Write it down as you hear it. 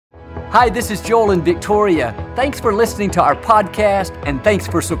Hi, this is Joel and Victoria. Thanks for listening to our podcast, and thanks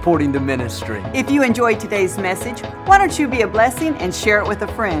for supporting the ministry. If you enjoyed today's message, why don't you be a blessing and share it with a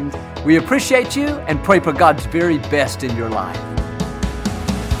friend? We appreciate you and pray for God's very best in your life.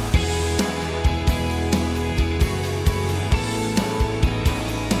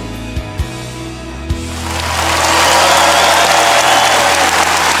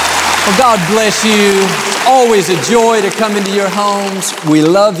 Well, God bless you. It's always a joy to come into your homes. We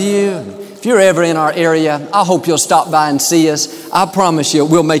love you. If you're ever in our area, I hope you'll stop by and see us. I promise you,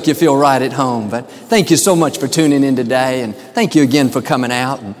 we'll make you feel right at home. But thank you so much for tuning in today, and thank you again for coming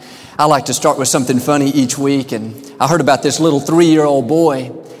out. And I like to start with something funny each week, and I heard about this little 3-year-old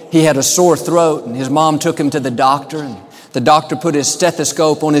boy. He had a sore throat, and his mom took him to the doctor, and the doctor put his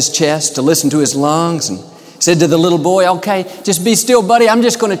stethoscope on his chest to listen to his lungs, and said to the little boy, "Okay, just be still, buddy. I'm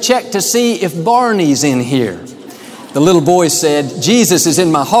just going to check to see if Barney's in here." The little boy said, "Jesus is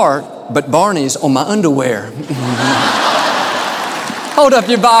in my heart, but Barney's on my underwear." Hold up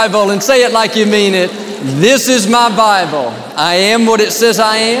your Bible and say it like you mean it. This is my Bible. I am what it says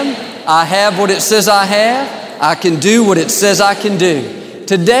I am. I have what it says I have. I can do what it says I can do.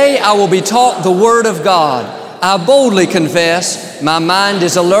 Today I will be taught the Word of God. I boldly confess, my mind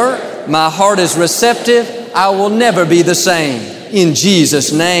is alert, my heart is receptive. I will never be the same. In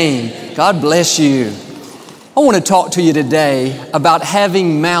Jesus' name, God bless you. I want to talk to you today about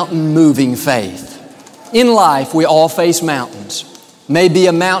having mountain-moving faith. In life, we all face mountains. Maybe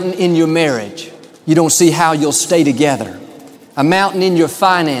a mountain in your marriage. You don't see how you'll stay together. A mountain in your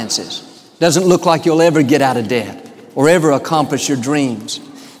finances. Doesn't look like you'll ever get out of debt or ever accomplish your dreams.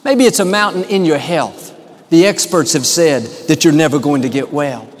 Maybe it's a mountain in your health. The experts have said that you're never going to get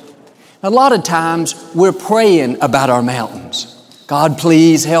well. A lot of times we're praying about our mountains. God,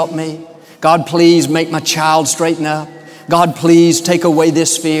 please help me. God, please make my child straighten up. God, please take away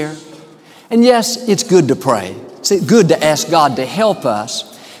this fear. And yes, it's good to pray. It's good to ask God to help us.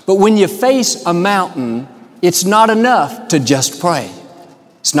 But when you face a mountain, it's not enough to just pray.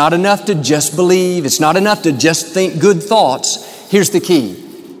 It's not enough to just believe. It's not enough to just think good thoughts. Here's the key.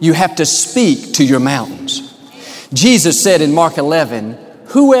 You have to speak to your mountains. Jesus said in Mark 11,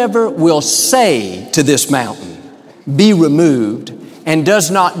 "Whoever will say to this mountain, be removed, and does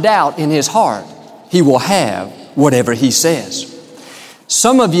not doubt in his heart, he will have whatever he says."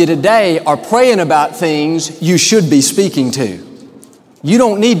 Some of you today are praying about things you should be speaking to. You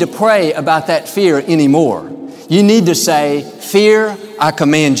don't need to pray about that fear anymore. You need to say, "Fear, I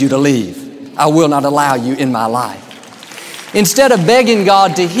command you to leave. I will not allow you in my life." Instead of begging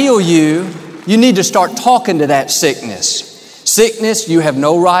God to heal you, you need to start talking to that sickness. "Sickness, you have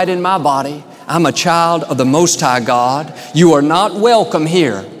no right in my body. I'm a child of the Most High God. You are not welcome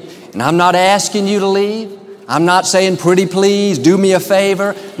here. And I'm not asking you to leave. I'm not saying, pretty please, do me a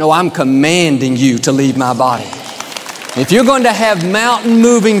favor. No, I'm commanding you to leave my body." If you're going to have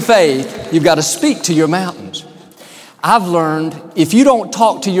mountain-moving faith, you've got to speak to your mountains. I've learned if you don't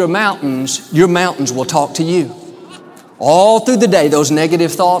talk to your mountains will talk to you. All through the day, those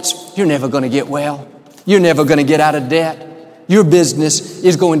negative thoughts, you're never going to get well. You're never going to get out of debt. Your business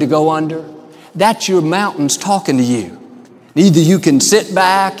is going to go under. That's your mountains talking to you. Either you can sit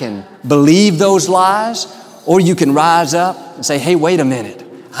back and believe those lies, or you can rise up and say, "Hey, wait a minute.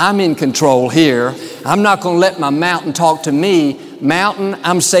 I'm in control here. I'm not going to let my mountain talk to me. Mountain,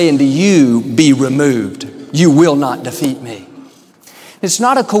 I'm saying to you, be removed. You will not defeat me." It's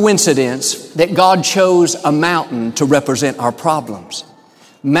not a coincidence that God chose a mountain to represent our problems.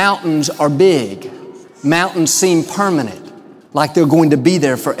 Mountains are big. Mountains seem permanent, like they're going to be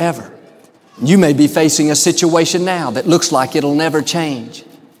there forever. You may be facing a situation now that looks like it'll never change.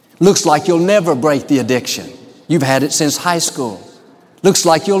 Looks like you'll never break the addiction. You've had it since high school. Looks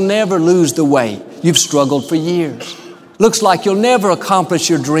like you'll never lose the weight. You've struggled for years. Looks like you'll never accomplish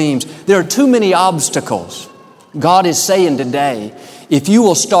your dreams. There are too many obstacles. God is saying today, if you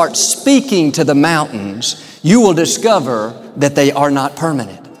will start speaking to the mountains, you will discover that they are not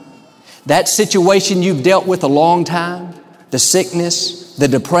permanent. That situation you've dealt with a long time, the sickness, the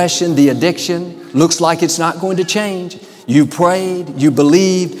depression, the addiction, looks like it's not going to change. You prayed, you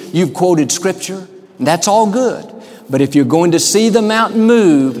believed, you've quoted scripture, and that's all good. But if you're going to see the mountain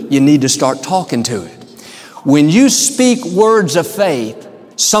move, you need to start talking to it. When you speak words of faith,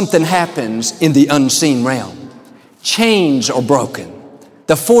 something happens in the unseen realm. Chains are broken.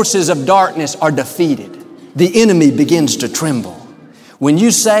 The forces of darkness are defeated. The enemy begins to tremble. When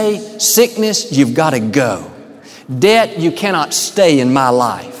you say, "Sickness, you've got to go. Debt, you cannot stay in my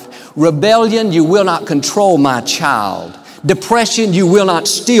life. Rebellion, you will not control my child. Depression, you will not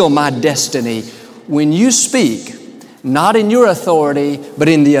steal my destiny." When you speak, not in your authority, but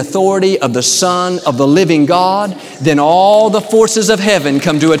in the authority of the Son of the living God, then all the forces of heaven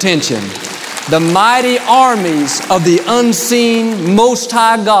come to attention. The mighty armies of the unseen Most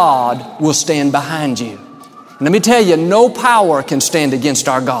High God will stand behind you. And let me tell you, no power can stand against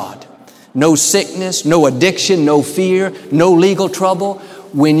our God. No sickness, no addiction, no fear, no legal trouble.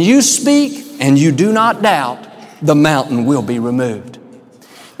 When you speak and you do not doubt, the mountain will be removed.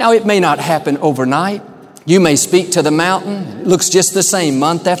 Now, it may not happen overnight. You may speak to the mountain. It looks just the same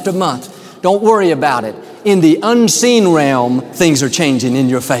month after month. Don't worry about it. In the unseen realm, things are changing in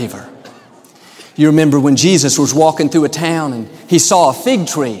your favor. You remember when Jesus was walking through a town and he saw a fig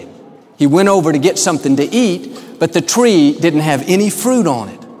tree. He went over to get something to eat, but the tree didn't have any fruit on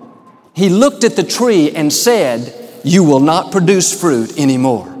it. He looked at the tree and said, "You will not produce fruit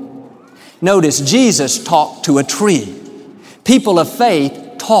anymore." Notice Jesus talked to a tree. People of faith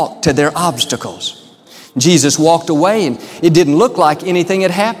talk to their obstacles. Jesus walked away and it didn't look like anything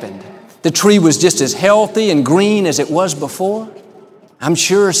had happened. The tree was just as healthy and green as it was before. I'm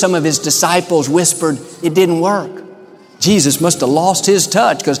sure some of his disciples whispered, "It didn't work." Jesus must have lost his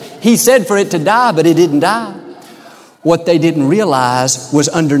touch because he said for it to die, but it didn't die. What they didn't realize was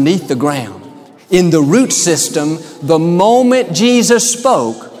underneath the ground, in the root system, the moment Jesus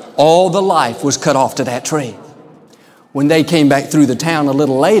spoke, all the life was cut off to that tree. When they came back through the town a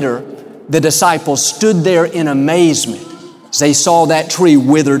little later, the disciples stood there in amazement as they saw that tree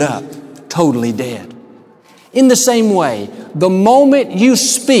withered up, totally dead. In the same way, the moment you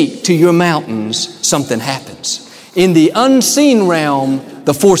speak to your mountains, something happens. In the unseen realm,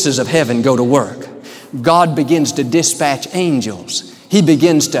 the forces of heaven go to work. God begins to dispatch angels. He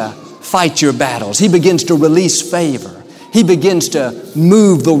begins to fight your battles. He begins to release favor. He begins to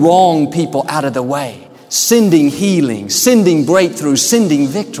move the wrong people out of the way, sending healing, sending breakthrough, sending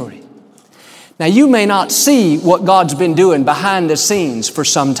victory. Now, you may not see what God's been doing behind the scenes for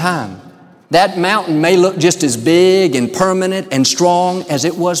some time. That mountain may look just as big and permanent and strong as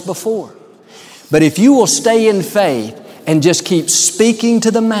it was before. But if you will stay in faith and just keep speaking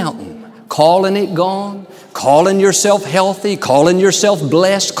to the mountain, calling it gone, calling yourself healthy, calling yourself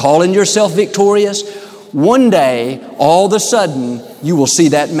blessed, calling yourself victorious, one day, all of a sudden, you will see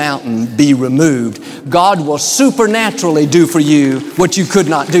that mountain be removed. God will supernaturally do for you what you could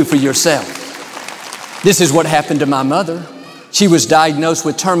not do for yourself. This is what happened to my mother. She was diagnosed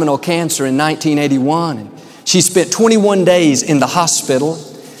with terminal cancer in 1981. And she spent 21 days in the hospital.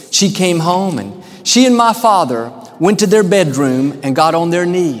 She came home and she and my father went to their bedroom and got on their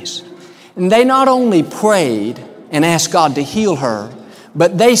knees. And they not only prayed and asked God to heal her,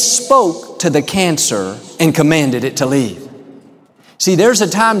 but they spoke to the cancer and commanded it to leave. See, there's a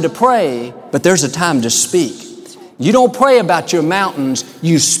time to pray, but there's a time to speak. You don't pray about your mountains,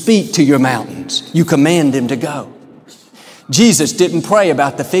 you speak to your mountains. You command them to go. Jesus didn't pray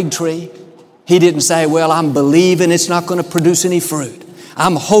about the fig tree. He didn't say, "Well, I'm believing it's not going to produce any fruit.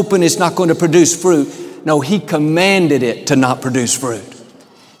 I'm hoping it's not going to produce fruit." No, He commanded it to not produce fruit.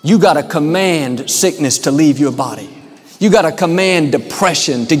 You got to command sickness to leave your body. You got to command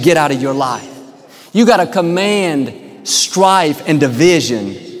depression to get out of your life. You got to command strife and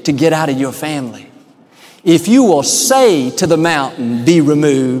division to get out of your family. If you will say to the mountain, "Be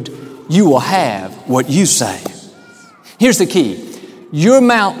removed," you will have what you say. Here's the key. Your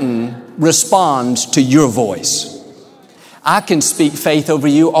mountain responds to your voice. I can speak faith over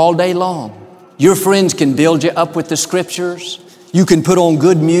you all day long. Your friends can build you up with the scriptures. You can put on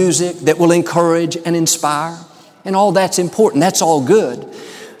good music that will encourage and inspire. And all that's important. That's all good.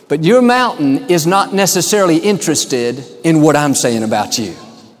 But your mountain is not necessarily interested in what I'm saying about you.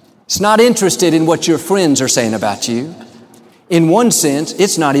 It's not interested in what your friends are saying about you. In one sense,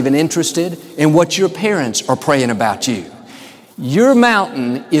 it's not even interested in what your parents are praying about you. Your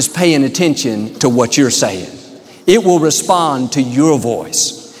mountain is paying attention to what you're saying. It will respond to your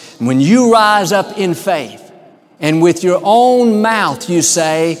voice. When you rise up in faith and with your own mouth you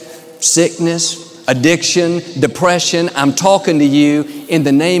say, "Sickness, addiction, depression, I'm talking to you in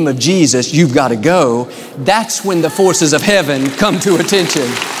the name of Jesus, you've got to go," that's when the forces of heaven come to attention.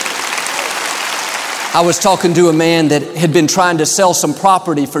 I was talking to a man that had been trying to sell some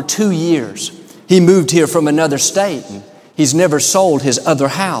property for 2 years. He moved here from another state and he's never sold his other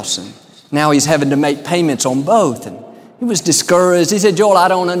house, and now he's having to make payments on both. And he was discouraged. He said, "Joel, I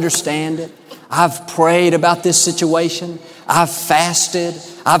don't understand it. I've prayed about this situation. I've fasted.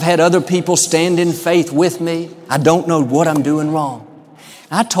 I've had other people stand in faith with me. I don't know what I'm doing wrong."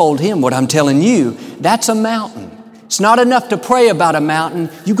 I told him what I'm telling you. That's a mountain. It's not enough to pray about a mountain.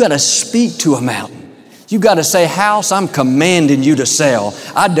 You got to speak to a mountain. You got to say, "House, I'm commanding you to sell.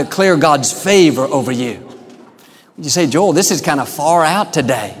 I declare God's favor over you." You say, Joel, this is kind of far out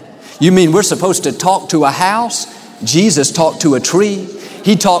today. You mean we're supposed to talk to a house? Jesus talked to a tree.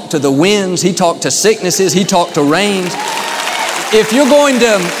 He talked to the winds. He talked to sicknesses. He talked to rains. If you're going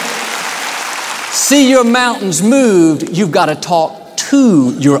to see your mountains moved, you've got to talk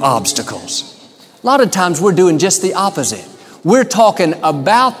to your obstacles. A lot of times we're doing just the opposite. We're talking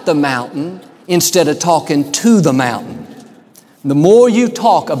about the mountain instead of talking to the mountain. The more you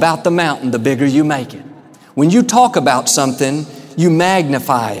talk about the mountain, the bigger you make it. When you talk about something, you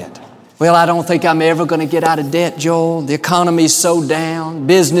magnify it. Well, I don't think I'm ever going to get out of debt, Joel. The economy's so down.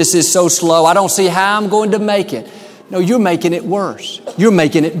 Business is so slow. I don't see how I'm going to make it. No, you're making it worse. You're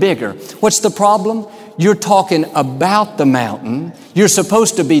making it bigger. What's the problem? You're talking about the mountain. You're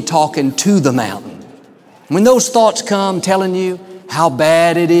supposed to be talking to the mountain. When those thoughts come telling you how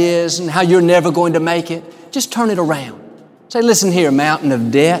bad it is and how you're never going to make it, just turn it around. Say, listen here, mountain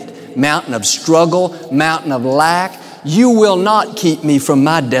of debt, mountain of struggle, mountain of lack. You will not keep me from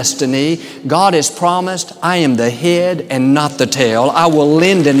my destiny. God has promised I am the head and not the tail. I will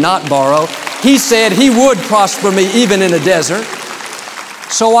lend and not borrow. He said He would prosper me even in a desert.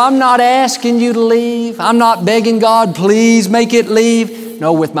 So I'm not asking you to leave. I'm not begging God, please make it leave.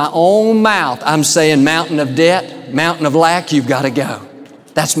 No, with my own mouth, I'm saying mountain of debt, mountain of lack, you've got to go.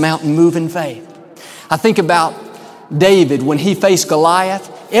 That's mountain moving faith. I think about David when he faced Goliath.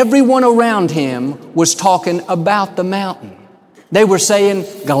 Everyone around him was talking about the mountain. They were saying,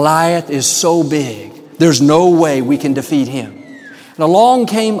 Goliath is so big. There's no way we can defeat him. And along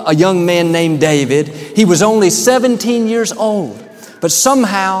came a young man named David. He was only 17 years old, but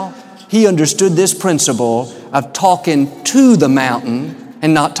somehow he understood this principle of talking to the mountain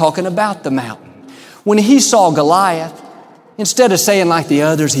and not talking about the mountain. When he saw Goliath, instead of saying like the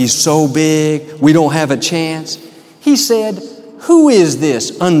others, he's so big, we don't have a chance, he said, who is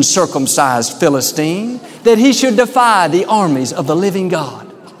this uncircumcised Philistine that he should defy the armies of the living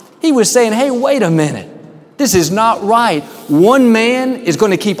God? He was saying, hey, wait a minute. This is not right. One man is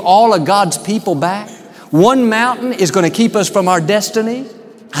going to keep all of God's people back. One mountain is going to keep us from our destiny.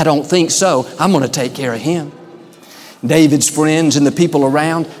 I don't think so. I'm going to take care of him. David's friends and the people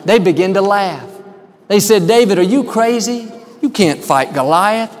around, they began to laugh. They said, David, are you crazy? You can't fight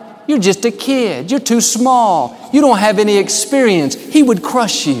Goliath. You're just a kid. You're too small. You don't have any experience. He would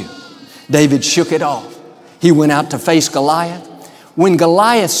crush you. David shook it off. He went out to face Goliath. When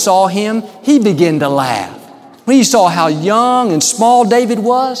Goliath saw him, he began to laugh. When he saw how young and small David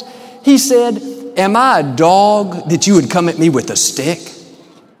was, he said, am I a dog that you would come at me with a stick?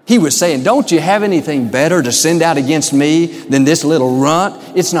 He was saying, don't you have anything better to send out against me than this little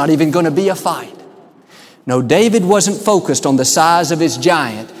runt? It's not even going to be a fight. No, David wasn't focused on the size of his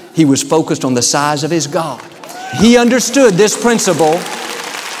giant. He was focused on the size of his God. He understood this principle.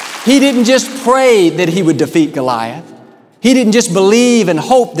 He didn't just pray that he would defeat Goliath. He didn't just believe and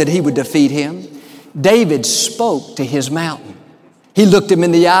hope that he would defeat him. David spoke to his mountain. He looked him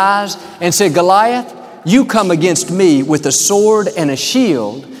in the eyes and said, Goliath, you come against me with a sword and a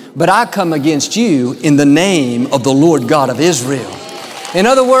shield, but I come against you in the name of the Lord God of Israel. In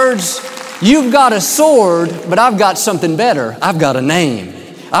other words, you've got a sword, but I've got something better. I've got a name.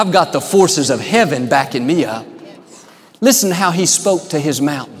 I've got the forces of heaven backing me up. Listen how he spoke to his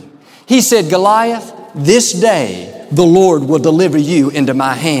mountain. He said, Goliath, this day the Lord will deliver you into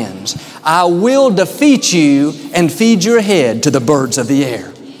my hands. I will defeat you and feed your head to the birds of the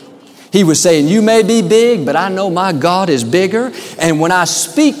air. He was saying, you may be big, but I know my God is bigger. And when I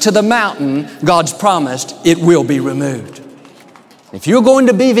speak to the mountain, God's promised it will be removed. If you're going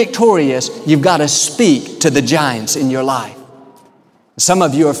to be victorious, you've got to speak to the giants in your life. Some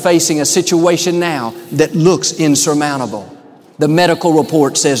of you are facing a situation now that looks insurmountable. The medical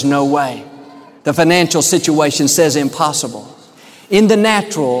report says no way. The financial situation says impossible. In the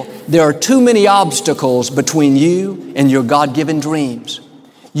natural, there are too many obstacles between you and your God-given dreams.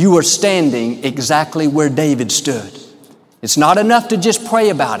 You are standing exactly where David stood. It's not enough to just pray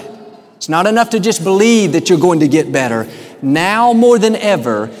about it. It's not enough to just believe that you're going to get better. Now more than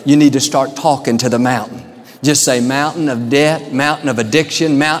ever, you need to start talking to the mountain. Just say, mountain of debt, mountain of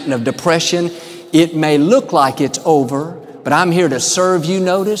addiction, mountain of depression. It may look like it's over, but I'm here to serve you.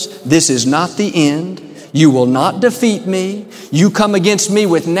 Notice, this is not the end. You will not defeat me. You come against me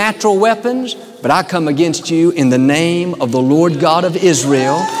with natural weapons, but I come against you in the name of the Lord God of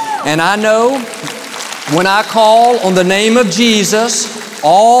Israel. And I know when I call on the name of Jesus,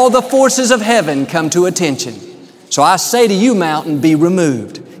 all the forces of heaven come to attention. So I say to you, mountain, be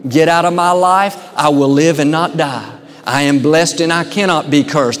removed. Get out of my life. I will live and not die. I am blessed and I cannot be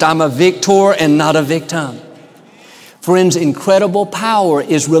cursed. I'm a victor and not a victim. Friends, incredible power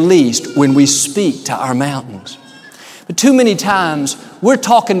is released when we speak to our mountains. But too many times we're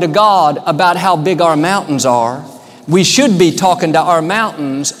talking to God about how big our mountains are. We should be talking to our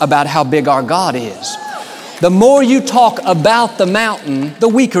mountains about how big our God is. The more you talk about the mountain, the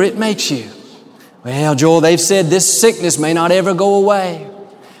weaker it makes you. Well, Joel, they've said this sickness may not ever go away.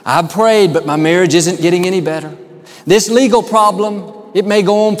 I've prayed, but my marriage isn't getting any better. This legal problem, it may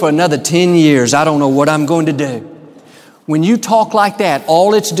go on for another 10 years. I don't know what I'm going to do. When you talk like that,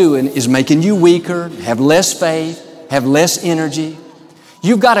 all it's doing is making you weaker, have less faith, have less energy.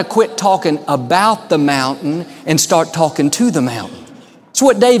 You've got to quit talking about the mountain and start talking to the mountain. It's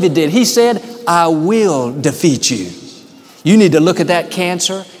what David did. He said, I will defeat you. You need to look at that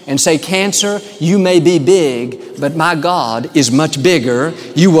cancer and say, cancer, you may be big, but my God is much bigger.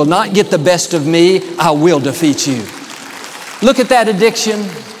 You will not get the best of me. I will defeat you. Look at that addiction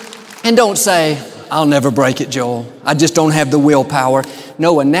and don't say, I'll never break it, Joel. I just don't have the willpower.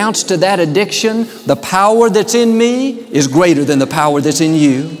 No, announce to that addiction, the power that's in me is greater than the power that's in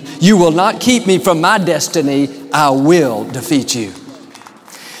you. You will not keep me from my destiny. I will defeat you.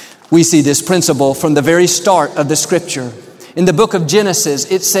 We see this principle from the very start of the Scripture. In the book of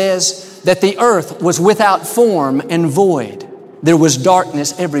Genesis, it says that the earth was without form and void. There was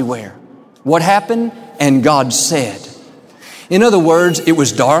darkness everywhere. What happened? And God said. In other words, it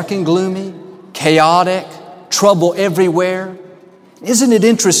was dark and gloomy, chaotic, trouble everywhere. Isn't it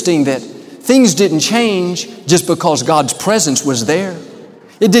interesting that things didn't change just because God's presence was there?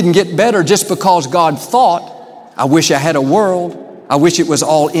 It didn't get better just because God thought, I wish I had a world. I wish it was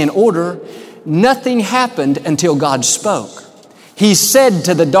all in order. Nothing happened until God spoke. He said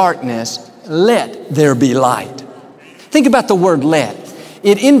to the darkness, let there be light. Think about the word let.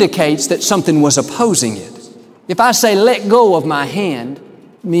 It indicates that something was opposing it. If I say let go of my hand,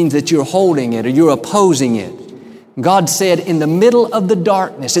 it means that you're holding it or you're opposing it. God said in the middle of the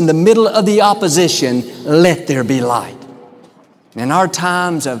darkness, in the middle of the opposition, let there be light. In our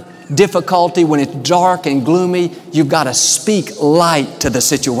times of difficulty, when it's dark and gloomy, you've got to speak light to the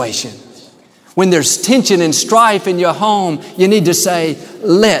situation. When there's tension and strife in your home, you need to say,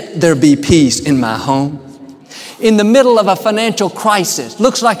 let there be peace in my home. In the middle of a financial crisis,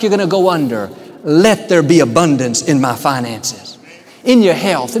 looks like you're going to go under, let there be abundance in my finances. In your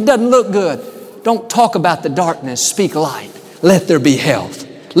health, it doesn't look good. Don't talk about the darkness, speak light. Let there be health.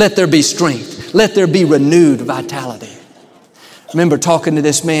 Let there be strength. Let there be renewed vitality. I remember talking to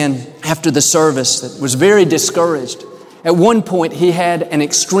this man after the service that was very discouraged. At one point, he had an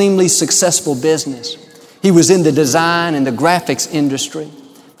extremely successful business. He was in the design and the graphics industry.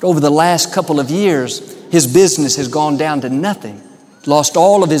 But over the last couple of years, his business has gone down to nothing. Lost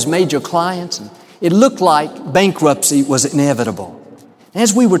all of his major clients, and it looked like bankruptcy was inevitable.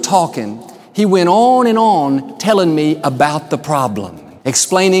 As we were talking, he went on and on telling me about the problem,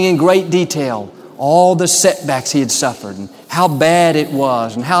 explaining in great detail all the setbacks he had suffered and how bad it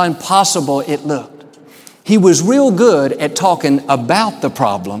was and how impossible it looked. He was real good at talking about the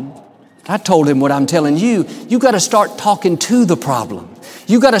problem. I told him what I'm telling you. You've got to start talking to the problem.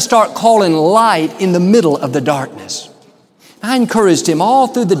 You've got to start calling light in the middle of the darkness. I encouraged him all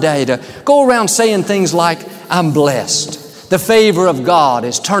through the day to go around saying things like, I'm blessed. The favor of God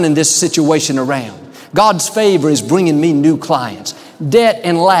is turning this situation around. God's favor is bringing me new clients. Debt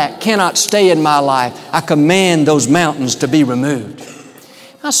and lack cannot stay in my life. I command those mountains to be removed.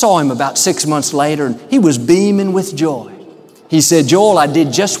 I saw him about 6 months later, and he was beaming with joy. He said, Joel, I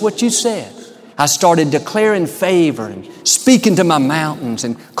did just what you said. I started declaring favor and speaking to my mountains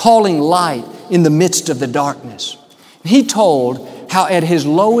and calling light in the midst of the darkness. He told how at his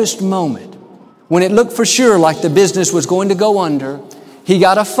lowest moment, when it looked for sure like the business was going to go under, he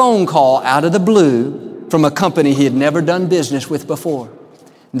got a phone call out of the blue from a company he had never done business with before.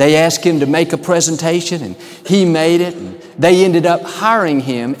 They asked him to make a presentation, and he made it, and they ended up hiring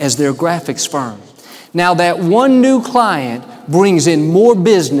him as their graphics firm. Now that one new client brings in more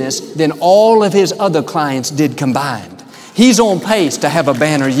business than all of his other clients did combined. He's on pace to have a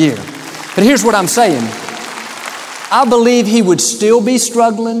banner year. But here's what I'm saying. I believe he would still be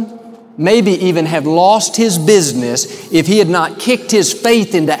struggling, maybe even have lost his business if he had not kicked his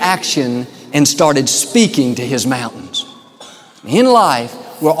faith into action and started speaking to his mountains. In life,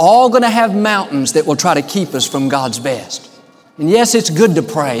 we're all going to have mountains that will try to keep us from God's best. And yes, it's good to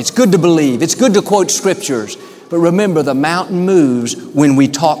pray. It's good to believe. It's good to quote scriptures. But remember, the mountain moves when we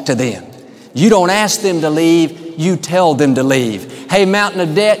talk to them. You don't ask them to leave. You tell them to leave. Hey, mountain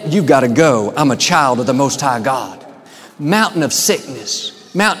of debt, you've got to go. I'm a child of the Most High God. Mountain of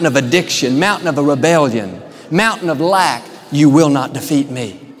sickness, mountain of addiction, mountain of a rebellion, mountain of lack, you will not defeat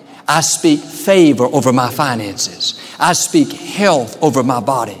me. I speak favor over my finances. I speak health over my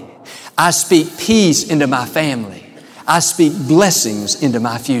body. I speak peace into my family. I speak blessings into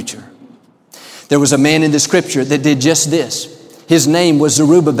my future. There was a man in the scripture that did just this. His name was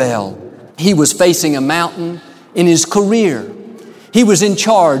Zerubbabel. He was facing a mountain in his career. He was in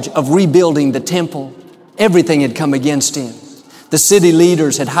charge of rebuilding the temple. Everything had come against him. The city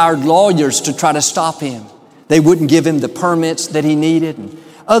leaders had hired lawyers to try to stop him. They wouldn't give him the permits that he needed, and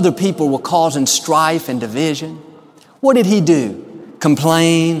other people were causing strife and division. What did he do?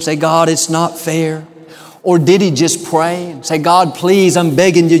 Complain, say, God, it's not fair? Or did he just pray and say, God, please, I'm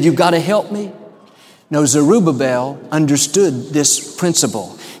begging you, you've got to help me? No, Zerubbabel understood this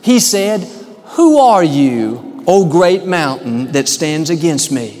principle. He said, who are you, O great mountain that stands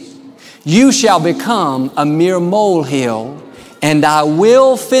against me? You shall become a mere molehill, and I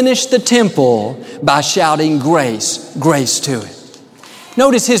will finish the temple by shouting grace, grace to it.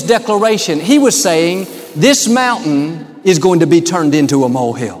 Notice his declaration. He was saying, this mountain is going to be turned into a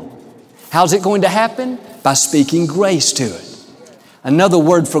molehill. How's it going to happen? By speaking grace to it. Another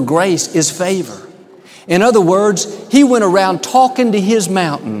word for grace is favor. In other words, he went around talking to his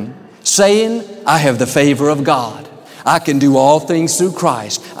mountain, saying, I have the favor of God. I can do all things through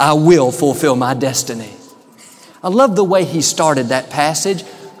Christ. I will fulfill my destiny. I love the way he started that passage.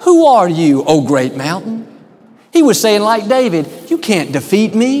 Who are you, O great mountain? He was saying like David, you can't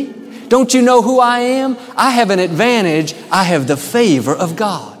defeat me. Don't you know who I am? I have an advantage. I have the favor of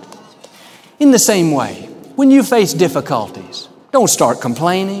God. In the same way, when you face difficulties, don't start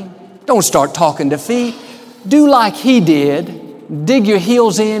complaining. Don't start talking defeat. Do like he did. Dig your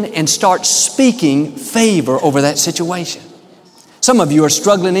heels in and start speaking favor over that situation. Some of you are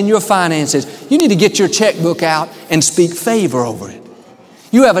struggling in your finances. You need to get your checkbook out and speak favor over it.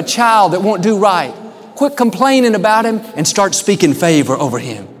 You have a child that won't do right. Quit complaining about him and start speaking favor over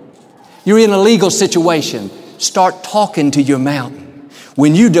him. You're in a legal situation. Start talking to your mountain.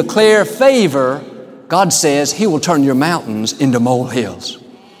 When you declare favor, God says He will turn your mountains into molehills.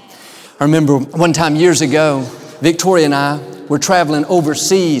 I remember one time years ago, Victoria and I were traveling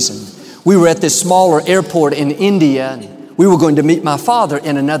overseas, and we were at this smaller airport in India, and we were going to meet my father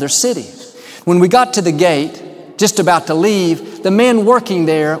in another city. When we got to the gate, just about to leave, the man working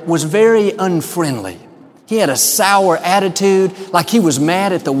there was very unfriendly. He had a sour attitude, like he was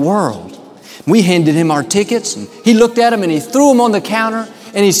mad at the world. We handed him our tickets, and he looked at them and he threw them on the counter,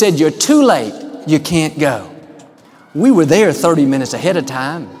 and he said, "You're too late, you can't go." We were there 30 minutes ahead of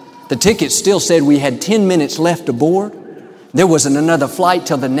time. The ticket still said we had 10 minutes left to board. There wasn't another flight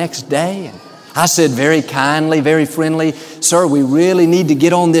till the next day. And I said very kindly, very friendly, "Sir, we really need to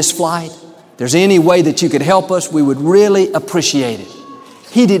get on this flight. If there's any way that you could help us, we would really appreciate it."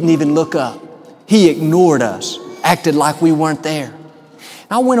 He didn't even look up. He ignored us, acted like we weren't there.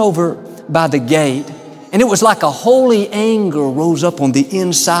 I went over by the gate, and it was like a holy anger rose up on the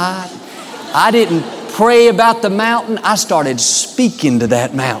inside. I didn't pray about the mountain. I started speaking to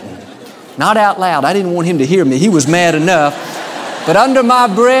that mountain. Not out loud. I didn't want him to hear me. He was mad enough. But under my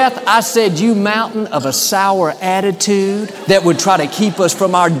breath, I said, "You mountain of a sour attitude that would try to keep us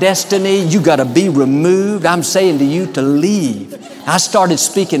from our destiny, you got to be removed. I'm saying to you to leave." I started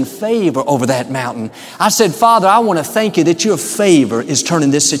speaking favor over that mountain. I said, "Father, I want to thank you that your favor is turning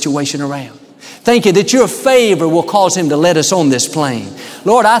this situation around. Thank you that your favor will cause him to let us on this plane.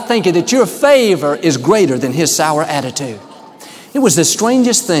 Lord, I thank you that your favor is greater than his sour attitude." It was the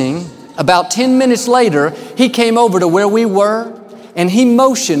strangest thing. About 10 minutes later, he came over to where we were, and he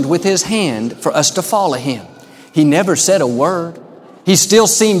motioned with his hand for us to follow him. He never said a word. He still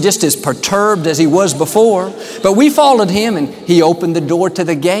seemed just as perturbed as he was before. But we followed him, and he opened the door to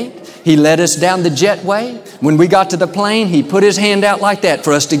the gate. He led us down the jetway. When we got to the plane, he put his hand out like that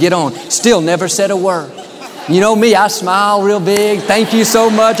for us to get on. Still never said a word. You know me, I smile real big. "Thank you so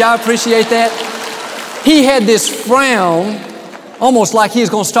much. I appreciate that." He had this frown, almost like he was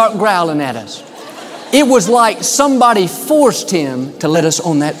going to start growling at us. It was like somebody forced him to let us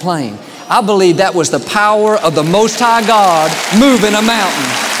on that plane. I believe that was the power of the Most High God moving a mountain.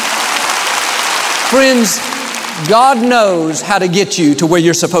 Friends, God knows how to get you to where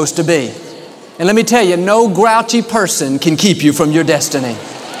you're supposed to be. And let me tell you, no grouchy person can keep you from your destiny.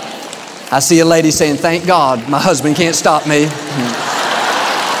 I see a lady saying, "Thank God, my husband can't stop me."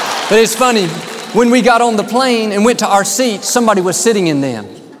 But it's funny, when we got on the plane and went to our seats, somebody was sitting in them.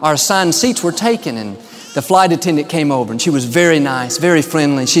 Our assigned seats were taken, and the flight attendant came over, and she was very nice, very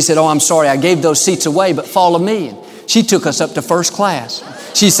friendly. She said, "Oh, I'm sorry, I gave those seats away, but follow me." And she took us up to first class.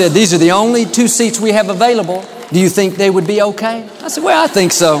 She said, "These are the only 2 seats we have available. Do you think they would be okay?" I said, "Well, I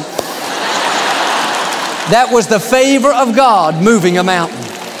think so." That was the favor of God moving a mountain.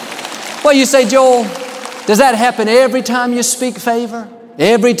 Well, you say, "Joel, does that happen every time you speak favor?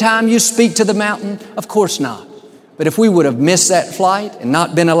 Every time you speak to the mountain?" Of course not. But if we would have missed that flight and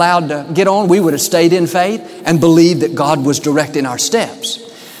not been allowed to get on, we would have stayed in faith and believed that God was directing our steps.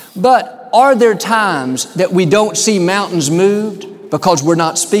 But are there times that we don't see mountains moved because we're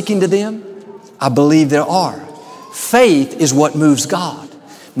not speaking to them? I believe there are. Faith is what moves God.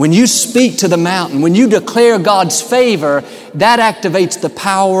 When you speak to the mountain, when you declare God's favor, that activates the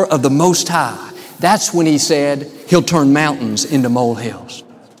power of the Most High. That's when He said He'll turn mountains into molehills.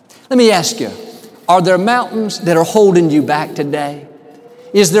 Let me ask you, are there mountains that are holding you back today?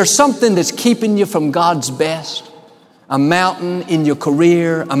 Is there something that's keeping you from God's best? A mountain in your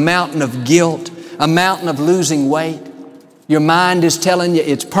career, a mountain of guilt, a mountain of losing weight. Your mind is telling you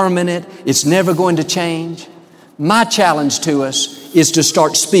it's permanent, it's never going to change. My challenge to us is to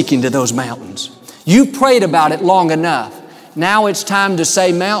start speaking to those mountains. You've prayed about it long enough. Now it's time to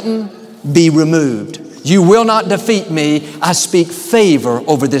say, mountain, be removed. You will not defeat me. I speak favor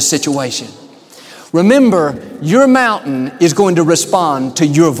over this situation. Remember, your mountain is going to respond to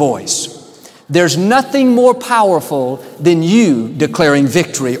your voice. There's nothing more powerful than you declaring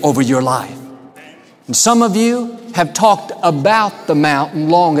victory over your life. And some of you have talked about the mountain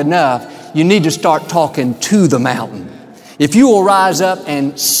long enough. You need to start talking to the mountain. If you will rise up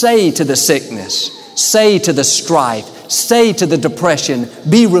and say to the sickness, say to the strife, say to the depression,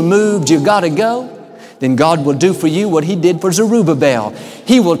 be removed, you gotta go, then God will do for you what He did for Zerubbabel.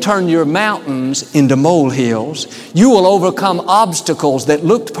 He will turn your mountains into molehills. You will overcome obstacles that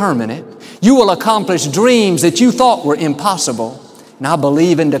looked permanent. You will accomplish dreams that you thought were impossible. And I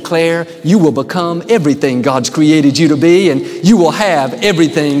believe and declare you will become everything God's created you to be, and you will have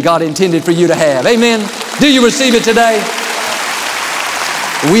everything God intended for you to have. Amen. Do you receive it today?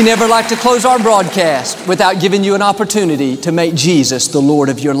 We never like to close our broadcast without giving you an opportunity to make Jesus the Lord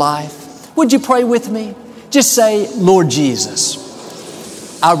of your life. Would you pray with me? Just say, Lord Jesus,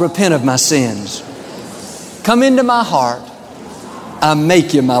 I repent of my sins. Come into my heart. I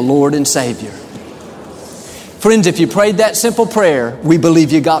make you my Lord and Savior. Friends, if you prayed that simple prayer, we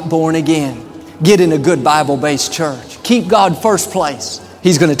believe you got born again. Get in a good Bible-based church. Keep God first place.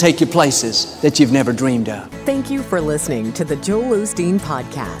 He's going to take you places that you've never dreamed of. Thank you for listening to the Joel Osteen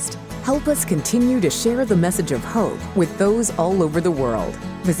Podcast. Help us continue to share the message of hope with those all over the world.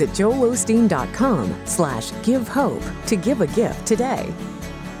 Visit joelosteen.com/give hope to give a gift today.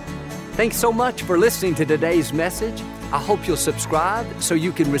 Thanks so much for listening to today's message. I hope you'll subscribe so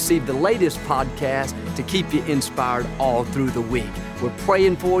you can receive the latest podcast to keep you inspired all through the week. We're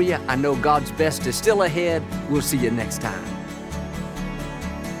praying for you. I know God's best is still ahead. We'll see you next time.